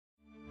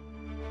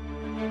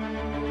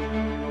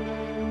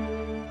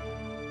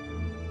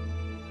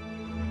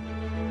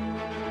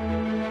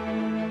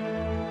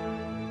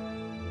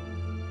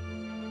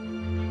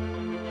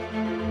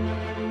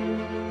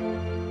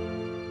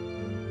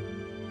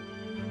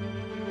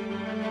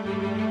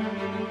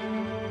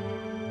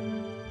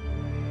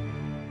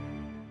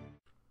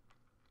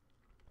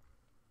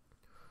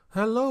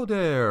Hello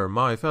there,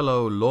 my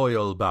fellow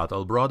loyal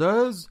battle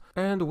brothers,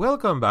 and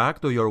welcome back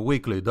to your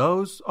weekly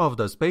dose of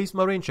the Space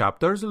Marine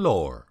chapter's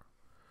lore.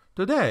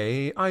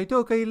 Today, I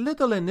took a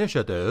little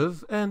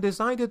initiative and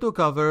decided to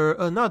cover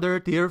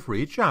another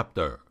tier-free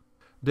chapter.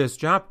 This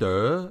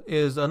chapter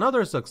is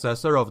another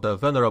successor of the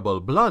Venerable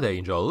Blood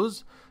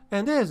Angels,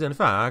 and is in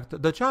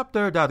fact the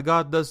chapter that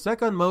got the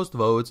second most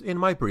votes in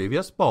my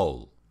previous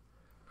poll.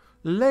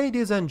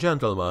 Ladies and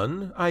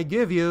gentlemen, I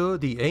give you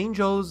the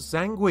Angels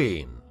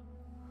Sanguine.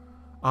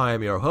 I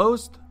am your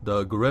host,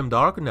 the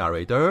Grimdark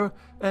Narrator,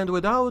 and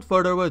without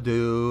further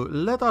ado,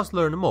 let us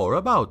learn more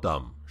about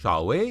them,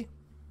 shall we?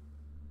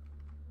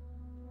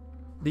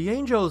 The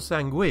Angels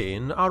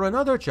Sanguine are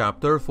another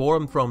chapter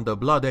formed from the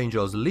Blood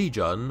Angels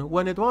Legion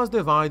when it was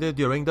divided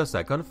during the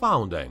second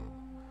founding.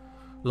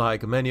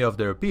 Like many of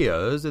their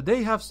peers,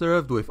 they have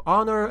served with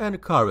honor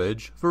and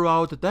courage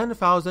throughout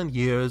 10,000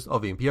 years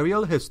of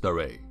Imperial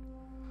history.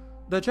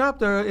 The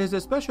chapter is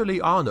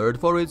especially honored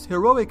for its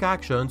heroic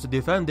actions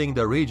defending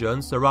the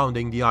regions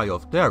surrounding the Eye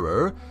of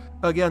Terror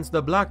against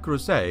the Black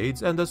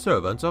Crusades and the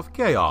Servants of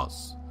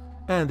Chaos,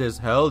 and is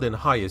held in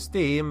high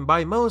esteem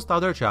by most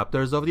other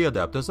chapters of the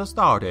Adeptus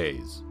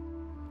Astartes.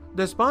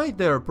 Despite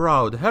their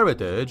proud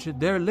heritage,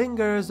 there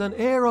lingers an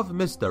air of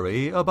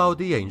mystery about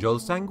the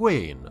Angels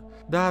Sanguine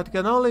that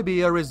can only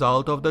be a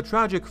result of the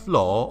tragic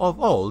flaw of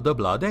all the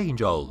Blood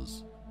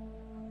Angels.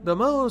 The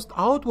most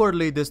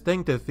outwardly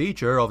distinctive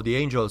feature of the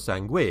Angels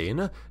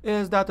Sanguine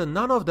is that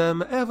none of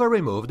them ever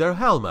remove their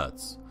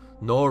helmets,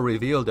 nor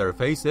reveal their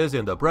faces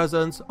in the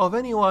presence of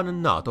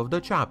anyone not of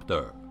the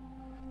chapter.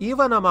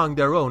 Even among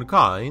their own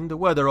kind,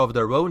 whether of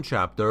their own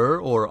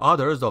chapter or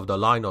others of the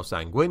line of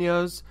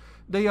Sanguinius,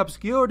 they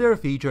obscure their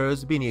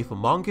features beneath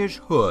monkish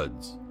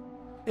hoods.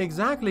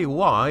 Exactly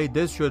why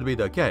this should be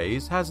the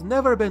case has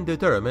never been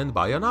determined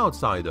by an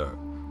outsider,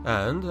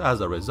 and,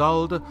 as a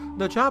result,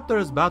 the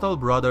chapter's battle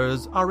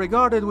brothers are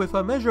regarded with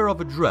a measure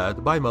of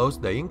dread by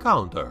most they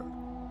encounter.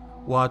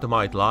 What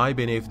might lie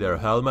beneath their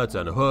helmets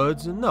and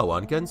hoods, no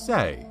one can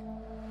say.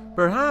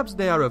 Perhaps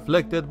they are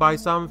afflicted by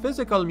some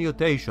physical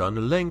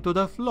mutation linked to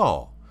the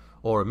flaw,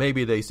 or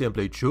maybe they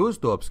simply choose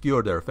to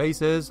obscure their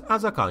faces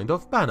as a kind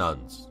of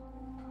penance.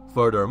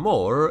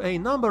 Furthermore, a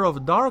number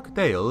of dark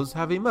tales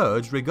have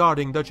emerged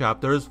regarding the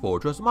chapter's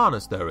fortress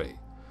monastery,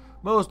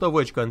 most of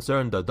which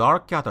concern the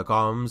dark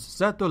catacombs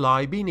said to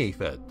lie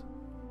beneath it.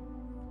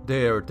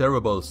 Their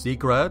terrible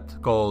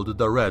secret, called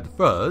the Red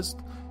First,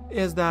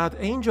 is that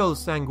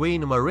Angels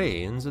Sanguine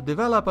Marines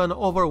develop an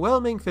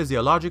overwhelming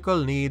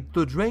physiological need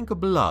to drink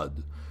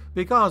blood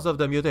because of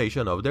the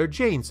mutation of their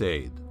gene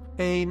seed,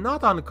 a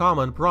not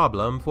uncommon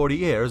problem for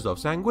the heirs of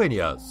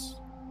Sanguinius.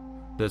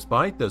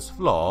 Despite this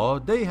flaw,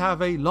 they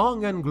have a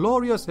long and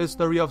glorious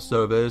history of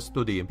service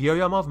to the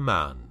Imperium of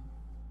Man.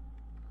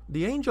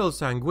 The Angels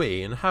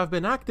Sanguine have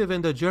been active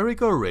in the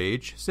Jericho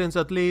Reach since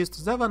at least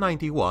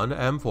 791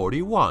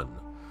 M41,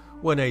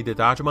 when a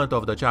detachment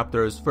of the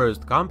chapter's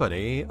first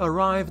company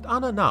arrived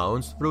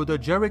unannounced through the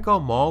Jericho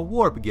Maw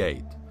Warp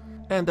Gate,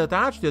 and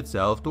attached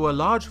itself to a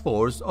large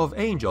force of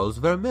Angels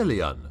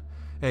Vermilion,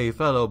 a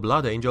fellow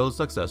Blood Angel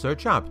successor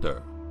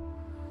chapter.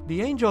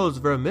 The Angels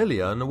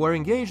Vermilion were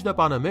engaged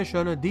upon a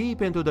mission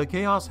deep into the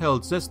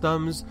chaos-held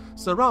systems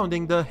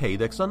surrounding the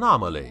Hadex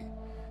Anomaly,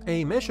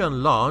 a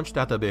mission launched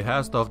at the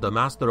behest of the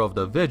Master of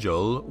the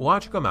Vigil,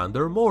 Watch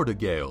Commander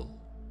Mordegale.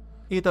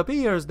 It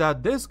appears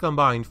that this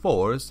combined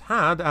force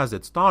had as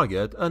its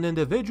target an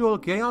individual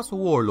Chaos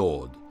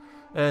Warlord,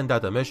 and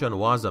that the mission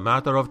was a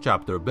matter of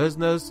chapter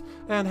business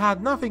and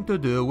had nothing to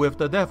do with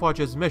the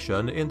Deathwatch's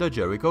mission in the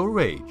Jericho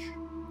Reach.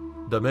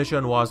 The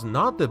mission was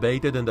not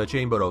debated in the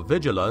Chamber of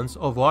Vigilance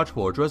of Watch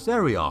Fortress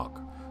Ariok,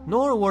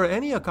 nor were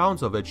any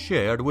accounts of it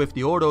shared with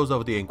the Ordos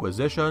of the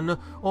Inquisition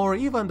or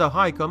even the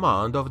High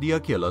Command of the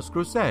Achilles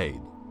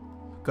Crusade.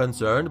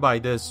 Concerned by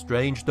this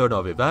strange turn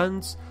of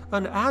events,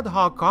 an ad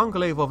hoc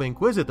conclave of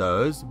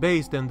Inquisitors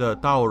based in the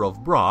Tower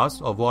of Brass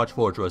of Watch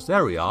Fortress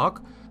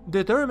Ariok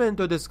determined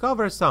to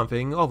discover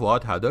something of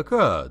what had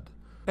occurred,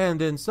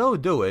 and in so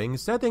doing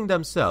setting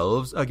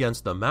themselves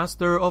against the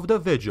Master of the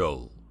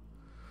Vigil.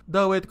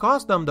 Though it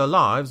cost them the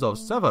lives of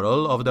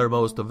several of their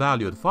most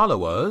valued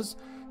followers,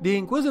 the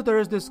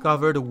Inquisitors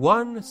discovered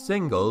one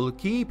single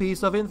key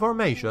piece of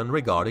information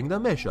regarding the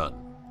mission.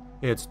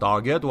 Its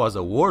target was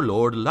a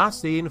warlord last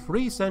seen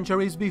 3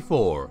 centuries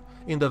before,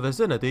 in the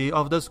vicinity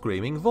of the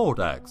Screaming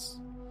Vortex.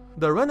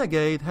 The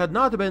renegade had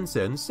not been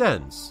seen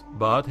since,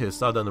 but his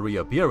sudden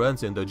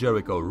reappearance in the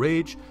Jericho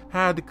Reach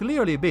had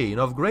clearly been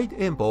of great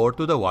import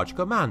to the Watch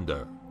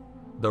Commander.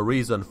 The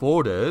reason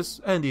for this,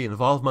 and the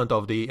involvement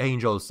of the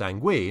Angels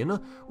Sanguine,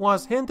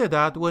 was hinted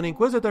at when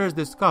Inquisitors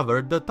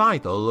discovered the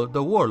title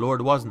the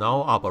warlord was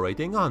now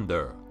operating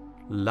under: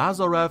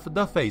 Lazareth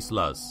the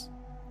Faceless.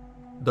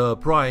 The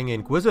prying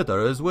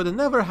Inquisitors would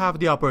never have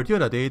the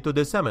opportunity to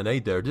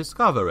disseminate their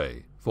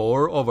discovery,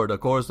 for over the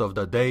course of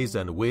the days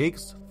and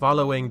weeks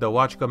following the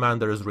Watch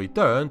Commander's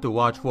return to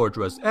Watch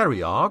Fortress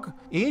Ariok,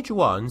 each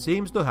one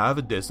seems to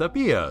have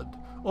disappeared,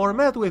 or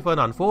met with an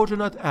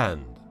unfortunate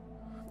end.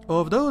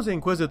 Of those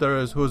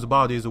Inquisitors whose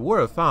bodies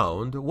were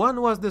found,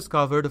 one was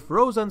discovered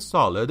frozen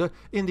solid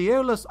in the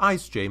airless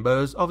ice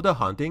chambers of the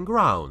hunting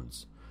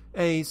grounds,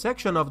 a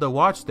section of the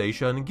watch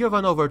station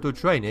given over to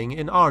training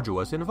in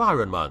arduous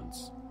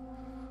environments.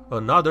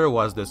 Another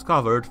was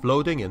discovered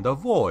floating in the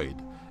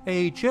void,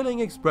 a chilling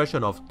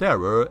expression of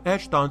terror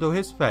etched onto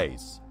his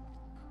face.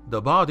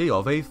 The body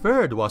of a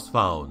third was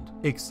found,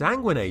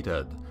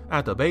 exsanguinated,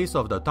 at the base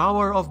of the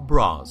Tower of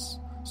Brass,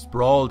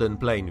 sprawled in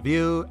plain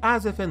view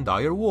as if in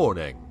dire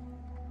warning.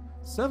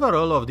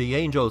 Several of the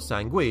Angels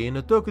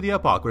Sanguine took the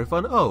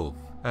Apocryphal Oath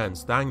and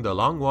stand the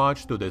Long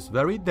Watch to this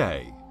very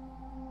day.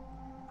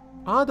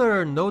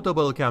 Other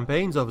notable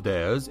campaigns of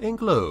theirs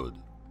include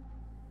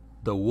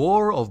the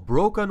War of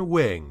Broken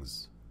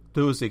Wings,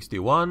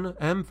 261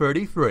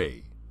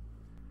 M33.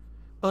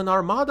 An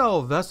armada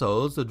of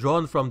vessels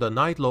drawn from the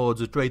Night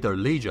Lord's traitor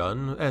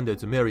legion and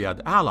its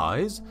myriad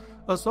allies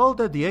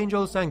assaulted the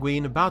Angel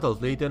Sanguine battle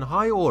fleet in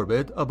high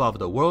orbit above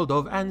the world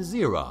of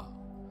Anzira.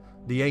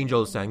 The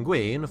Angel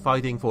Sanguine,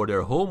 fighting for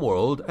their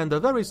homeworld and the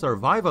very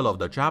survival of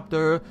the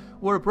chapter,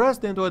 were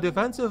pressed into a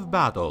defensive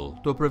battle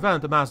to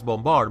prevent mass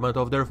bombardment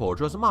of their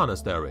fortress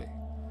monastery.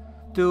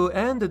 To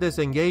end this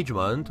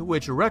engagement,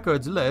 which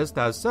records list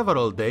as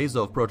several days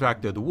of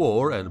protracted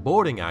war and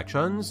boarding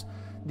actions,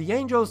 the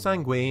Angel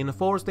Sanguine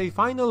forced a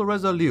final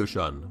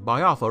resolution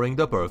by offering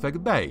the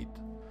perfect bait.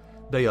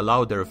 They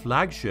allowed their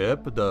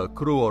flagship, the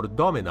Cruor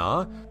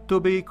Domina, to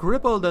be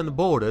crippled and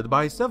boarded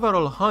by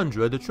several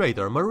hundred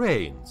traitor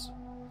marines.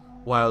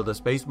 While the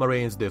Space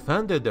Marines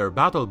defended their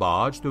battle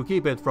barge to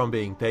keep it from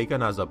being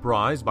taken as a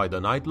prize by the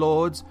Night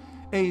Lords,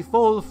 a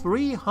full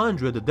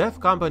 300 Death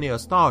Company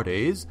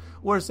Astartes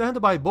were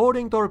sent by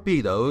boarding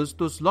torpedoes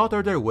to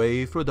slaughter their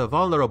way through the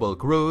vulnerable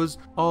crews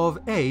of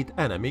 8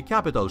 enemy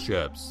capital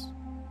ships.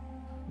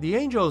 The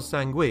Angels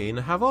Sanguine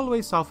have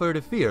always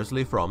suffered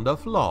fiercely from the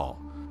flaw,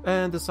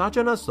 and such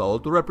an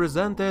assault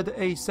represented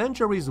a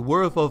century's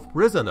worth of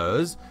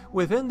prisoners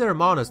within their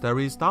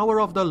monastery's Tower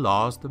of the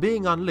Lost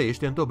being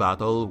unleashed into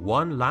battle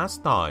one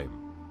last time.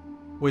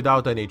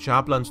 Without any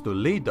chaplains to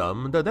lead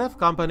them, the Death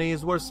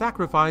Companies were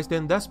sacrificed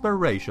in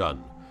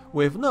desperation,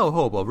 with no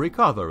hope of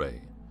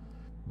recovery.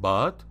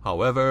 But,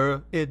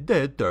 however, it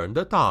did turn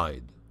the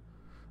tide.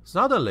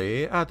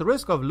 Suddenly, at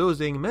risk of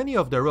losing many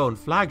of their own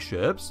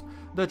flagships,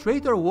 the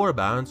traitor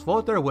warbands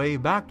fought their way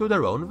back to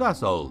their own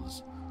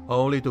vessels,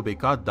 only to be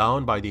cut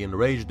down by the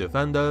enraged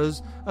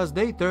defenders as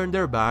they turned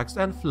their backs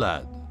and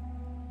fled.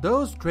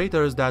 Those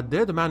traitors that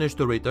did manage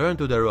to return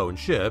to their own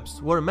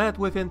ships were met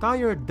with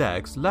entire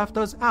decks left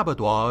as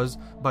abattoirs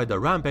by the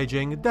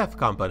rampaging Death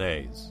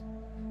Companies.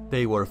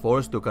 They were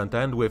forced to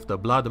contend with the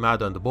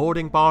blood-maddened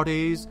boarding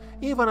parties,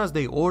 even as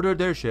they ordered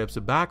their ships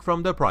back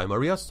from the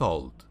primary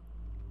assault.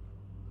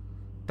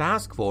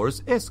 Task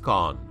Force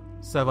Iskon,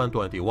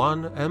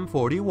 721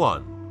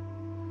 M41.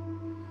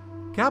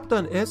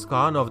 Captain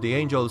Iskon of the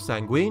Angels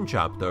Sanguine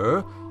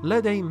chapter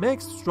led a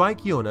mixed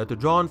strike unit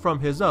drawn from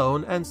his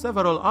own and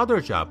several other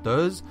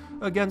chapters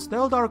against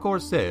Eldar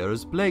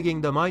corsairs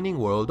plaguing the mining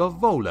world of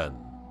Volan.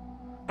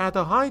 At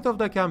the height of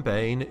the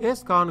campaign,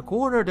 Iskon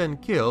cornered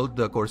and killed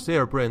the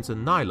corsair prince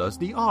Nihilus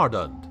the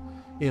Ardent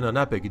in an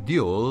epic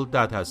duel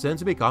that has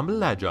since become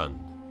legend.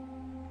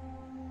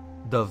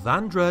 The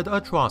Vandred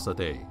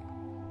Atrocity,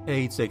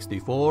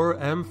 864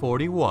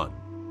 M41.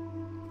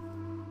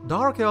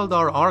 Dark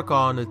Eldar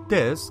Archon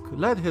Tisk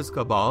led his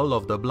cabal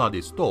of the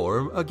Bloody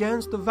Storm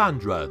against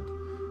Vandred,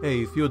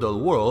 a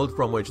feudal world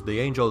from which the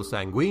Angel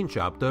Sanguine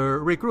chapter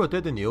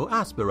recruited new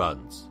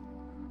aspirants.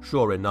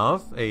 Sure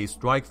enough, a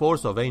strike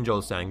force of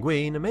Angel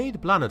Sanguine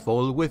made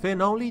planetfall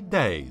within only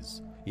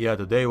days,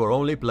 yet they were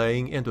only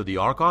playing into the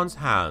Archon's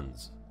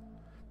hands.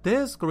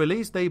 Tisk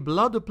released a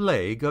blood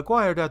plague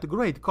acquired at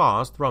great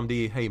cost from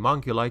the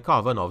Homunculi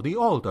Coven of the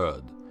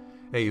Altered,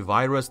 a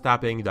virus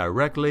tapping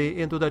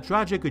directly into the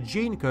tragic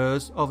gene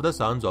curse of the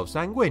sons of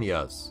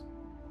Sanguinius.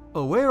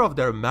 Aware of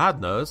their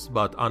madness,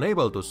 but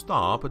unable to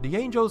stop, the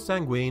Angels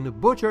Sanguine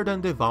butchered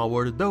and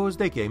devoured those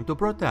they came to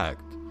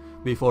protect,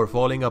 before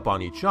falling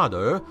upon each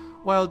other,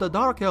 while the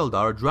Dark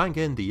Eldar drank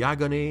in the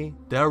agony,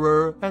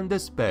 terror, and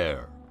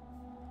despair.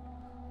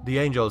 The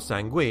Angels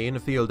Sanguine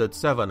fielded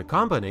 7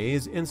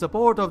 companies in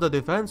support of the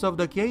defense of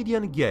the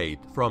Cadian Gate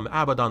from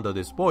Abaddon the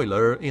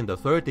Despoiler in the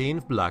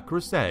 13th Black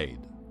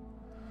Crusade.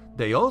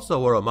 They also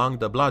were among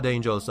the Blood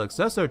Angels'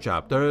 successor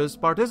chapters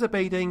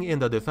participating in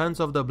the defense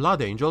of the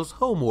Blood Angels'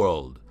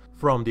 homeworld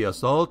from the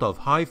assault of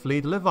High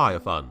Fleet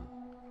Leviathan.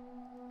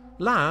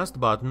 Last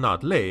but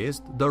not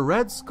least, the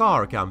Red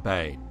Scar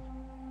campaign.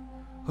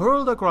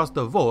 Hurled across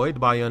the void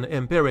by an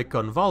empiric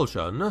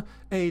convulsion,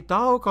 a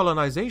Tau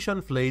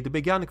colonization fleet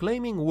began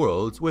claiming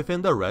worlds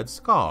within the Red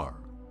Scar.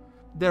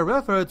 Their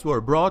efforts were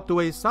brought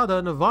to a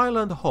sudden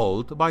violent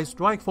halt by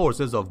strike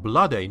forces of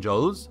Blood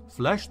Angels,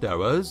 Flesh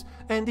Terrors,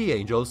 and the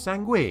Angels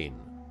Sanguine.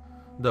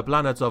 The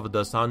planets of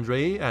the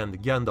Sundry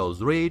and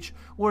Gendel's Reach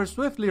were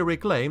swiftly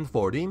reclaimed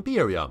for the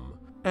Imperium,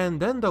 and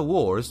then the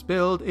war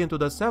spilled into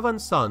the Seven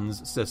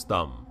Suns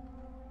system.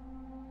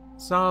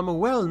 Some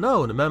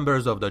well-known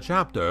members of the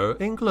chapter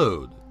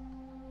include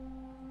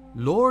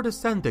Lord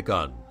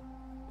Senticon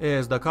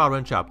is the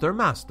current chapter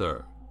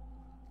master.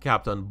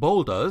 Captain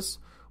Boltus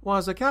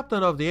was a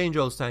captain of the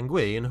Angels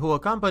Sanguine who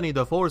accompanied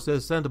the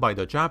forces sent by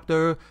the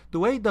chapter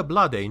to aid the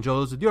Blood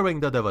Angels during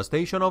the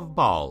devastation of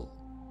Baal.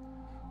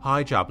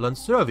 High Chaplain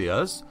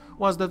Servius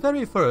was the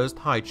very first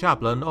High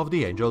Chaplain of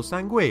the Angels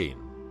Sanguine.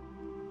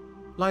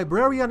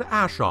 Librarian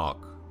Ashok.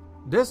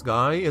 This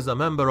guy is a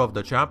member of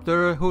the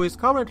chapter who is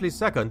currently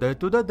seconded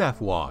to the Death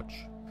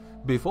Watch.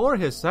 Before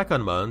his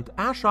secondment,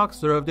 Ashok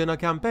served in a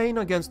campaign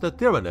against the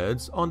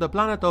Tyranids on the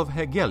planet of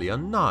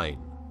Hegelian 9.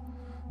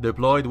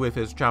 Deployed with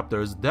his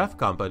chapter's Death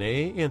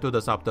Company into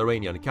the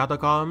subterranean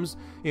catacombs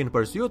in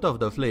pursuit of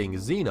the fleeing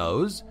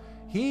Xenos,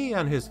 he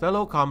and his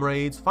fellow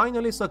comrades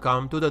finally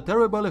succumbed to the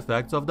terrible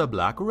effects of the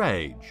Black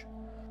Rage.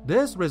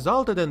 This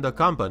resulted in the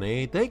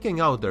company taking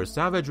out their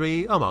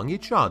savagery among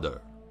each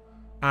other.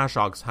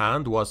 Ashok's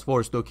hand was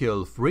forced to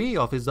kill 3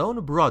 of his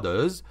own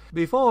brothers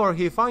before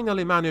he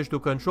finally managed to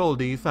control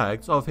the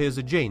effects of his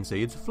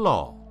Janeseed's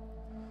flaw.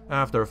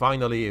 After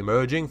finally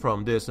emerging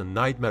from this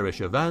nightmarish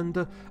event,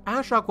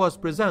 Ashok was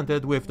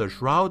presented with the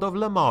Shroud of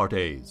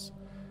Lamartes,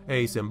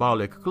 a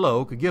symbolic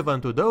cloak given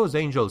to those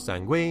Angels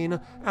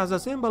Sanguine as a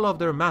symbol of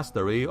their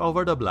mastery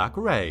over the Black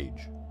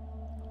Rage.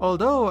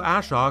 Although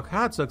Ashok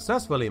had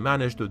successfully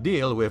managed to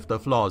deal with the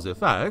flaw's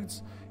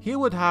effects, he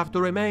would have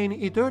to remain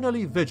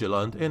eternally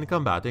vigilant in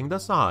combating the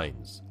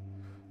signs.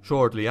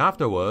 Shortly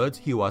afterwards,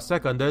 he was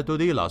seconded to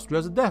the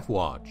illustrious Death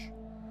Watch.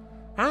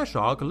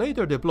 Ashok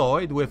later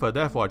deployed with a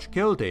Death Watch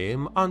kill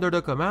team under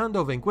the command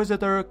of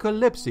Inquisitor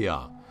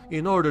Calypsia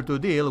in order to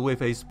deal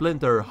with a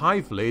splinter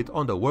Hive fleet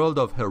on the world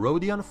of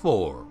Herodian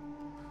 4.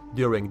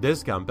 During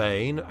this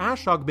campaign,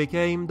 Ashok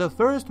became the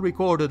first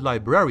recorded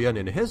librarian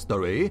in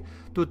history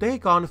to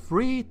take on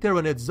 3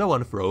 Tyranid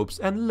zoanthropes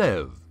and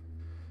live.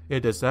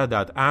 It is said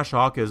that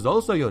Ashok is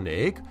also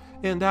unique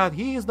in that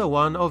he is the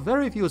one of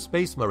very few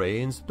Space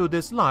Marines to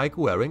dislike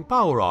wearing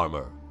power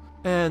armor,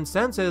 and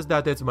senses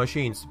that its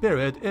machine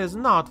spirit is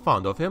not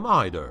fond of him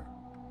either.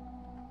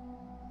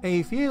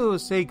 A few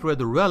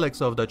sacred relics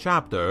of the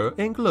chapter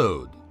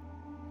include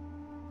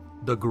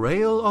the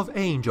Grail of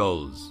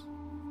Angels.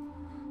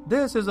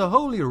 This is a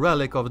holy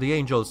relic of the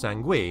Angels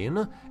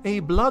Sanguine, a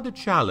blood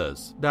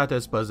chalice that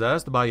is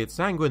possessed by its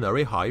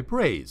sanguinary high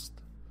priest.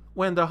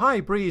 When the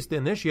high priest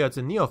initiates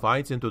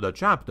neophytes into the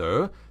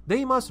chapter,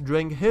 they must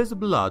drink his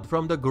blood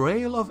from the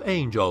Grail of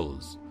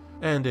Angels,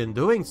 and in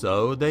doing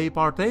so, they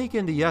partake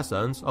in the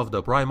essence of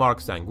the Primarch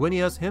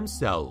Sanguinius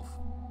himself.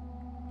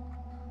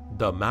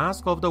 The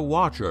Mask of the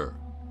Watcher.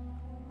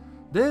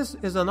 This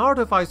is an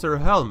artificer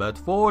helmet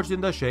forged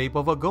in the shape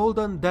of a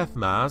golden death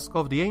mask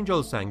of the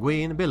Angel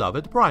Sanguine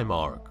beloved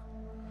Primarch.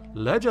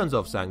 Legends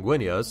of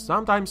Sanguinius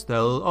sometimes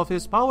tell of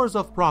his powers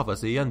of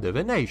prophecy and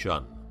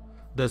divination.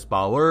 This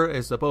power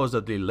is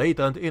supposedly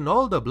latent in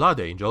all the Blood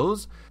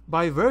Angels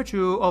by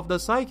virtue of the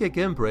psychic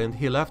imprint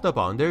he left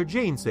upon their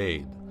gene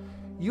seed,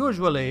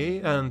 usually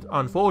and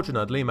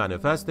unfortunately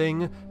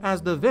manifesting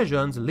as the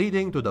visions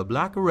leading to the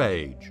Black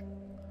Rage.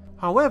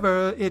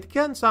 However, it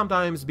can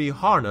sometimes be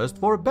harnessed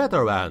for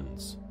better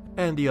ends,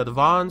 and the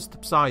advanced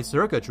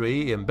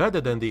psi-circuitry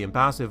embedded in the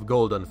impassive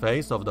golden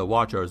face of the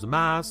Watcher's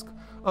mask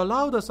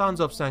allow the Sons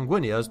of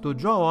Sanguinius to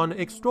draw on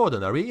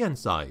extraordinary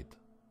insight.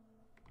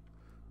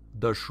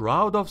 The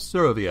Shroud of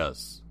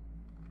Servius.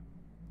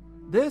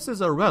 This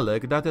is a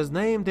relic that is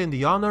named in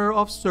the honor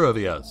of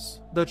Servius,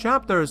 the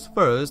chapter's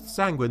first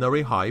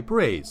sanguinary high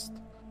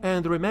priest,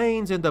 and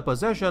remains in the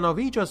possession of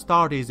each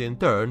Astartes in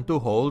turn to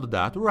hold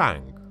that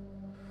rank.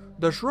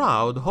 The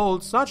shroud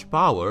holds such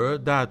power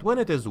that when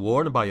it is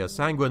worn by a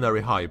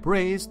sanguinary high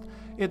priest,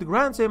 it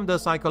grants him the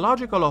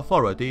psychological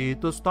authority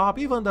to stop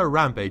even the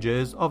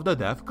rampages of the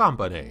Death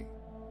Company.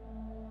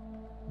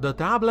 The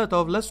Tablet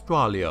of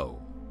Lestralio.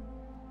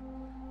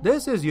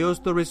 This is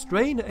used to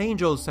restrain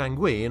Angels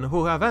Sanguine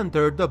who have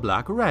entered the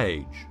Black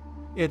Rage.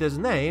 It is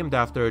named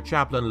after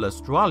Chaplain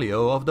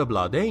Lestralio of the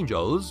Blood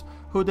Angels,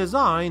 who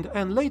designed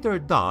and later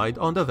died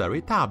on the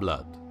very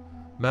tablet.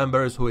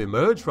 Members who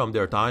emerge from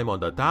their time on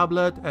the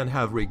tablet and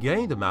have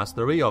regained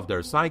mastery of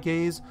their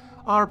psyches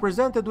are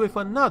presented with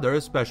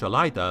another special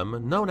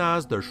item known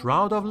as the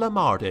Shroud of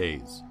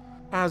Lamartes,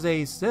 as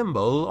a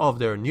symbol of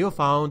their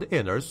newfound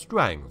inner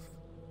strength.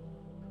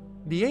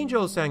 The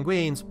Angel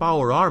Sanguine's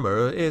power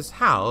armor is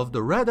halved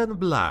red and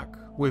black,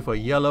 with a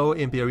yellow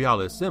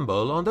Imperialis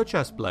symbol on the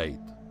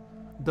chestplate.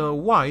 The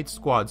white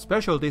squad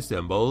specialty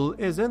symbol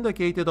is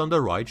indicated on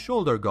the right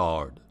shoulder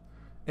guard.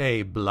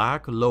 A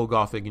black low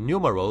Gothic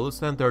numeral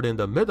centered in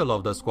the middle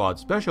of the squad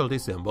specialty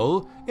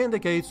symbol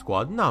indicates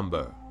squad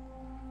number.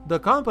 The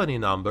company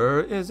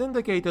number is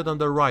indicated on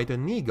the right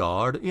knee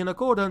guard in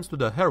accordance to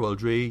the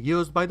heraldry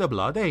used by the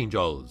Blood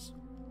Angels.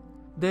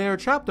 Their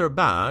chapter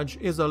badge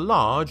is a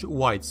large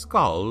white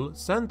skull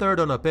centered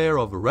on a pair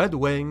of red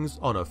wings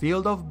on a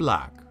field of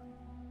black.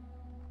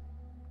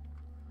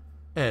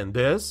 And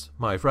this,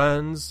 my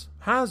friends,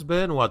 has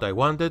been what I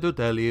wanted to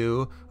tell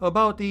you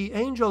about the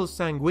Angels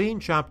Sanguine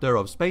chapter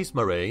of Space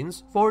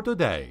Marines for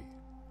today.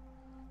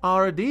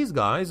 Are these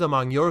guys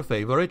among your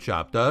favorite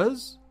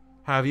chapters?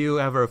 Have you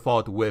ever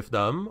fought with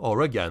them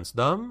or against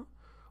them?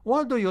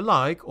 What do you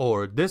like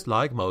or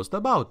dislike most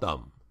about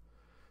them?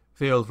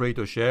 Feel free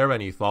to share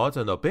any thoughts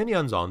and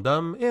opinions on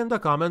them in the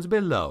comments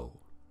below.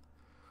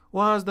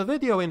 Was the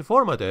video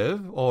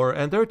informative or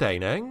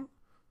entertaining?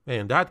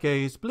 In that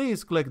case,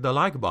 please click the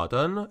like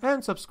button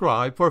and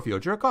subscribe for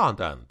future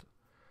content.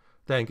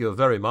 Thank you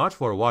very much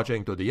for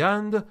watching to the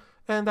end,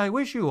 and I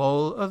wish you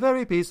all a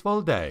very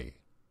peaceful day.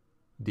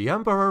 The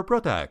Emperor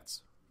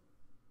protects.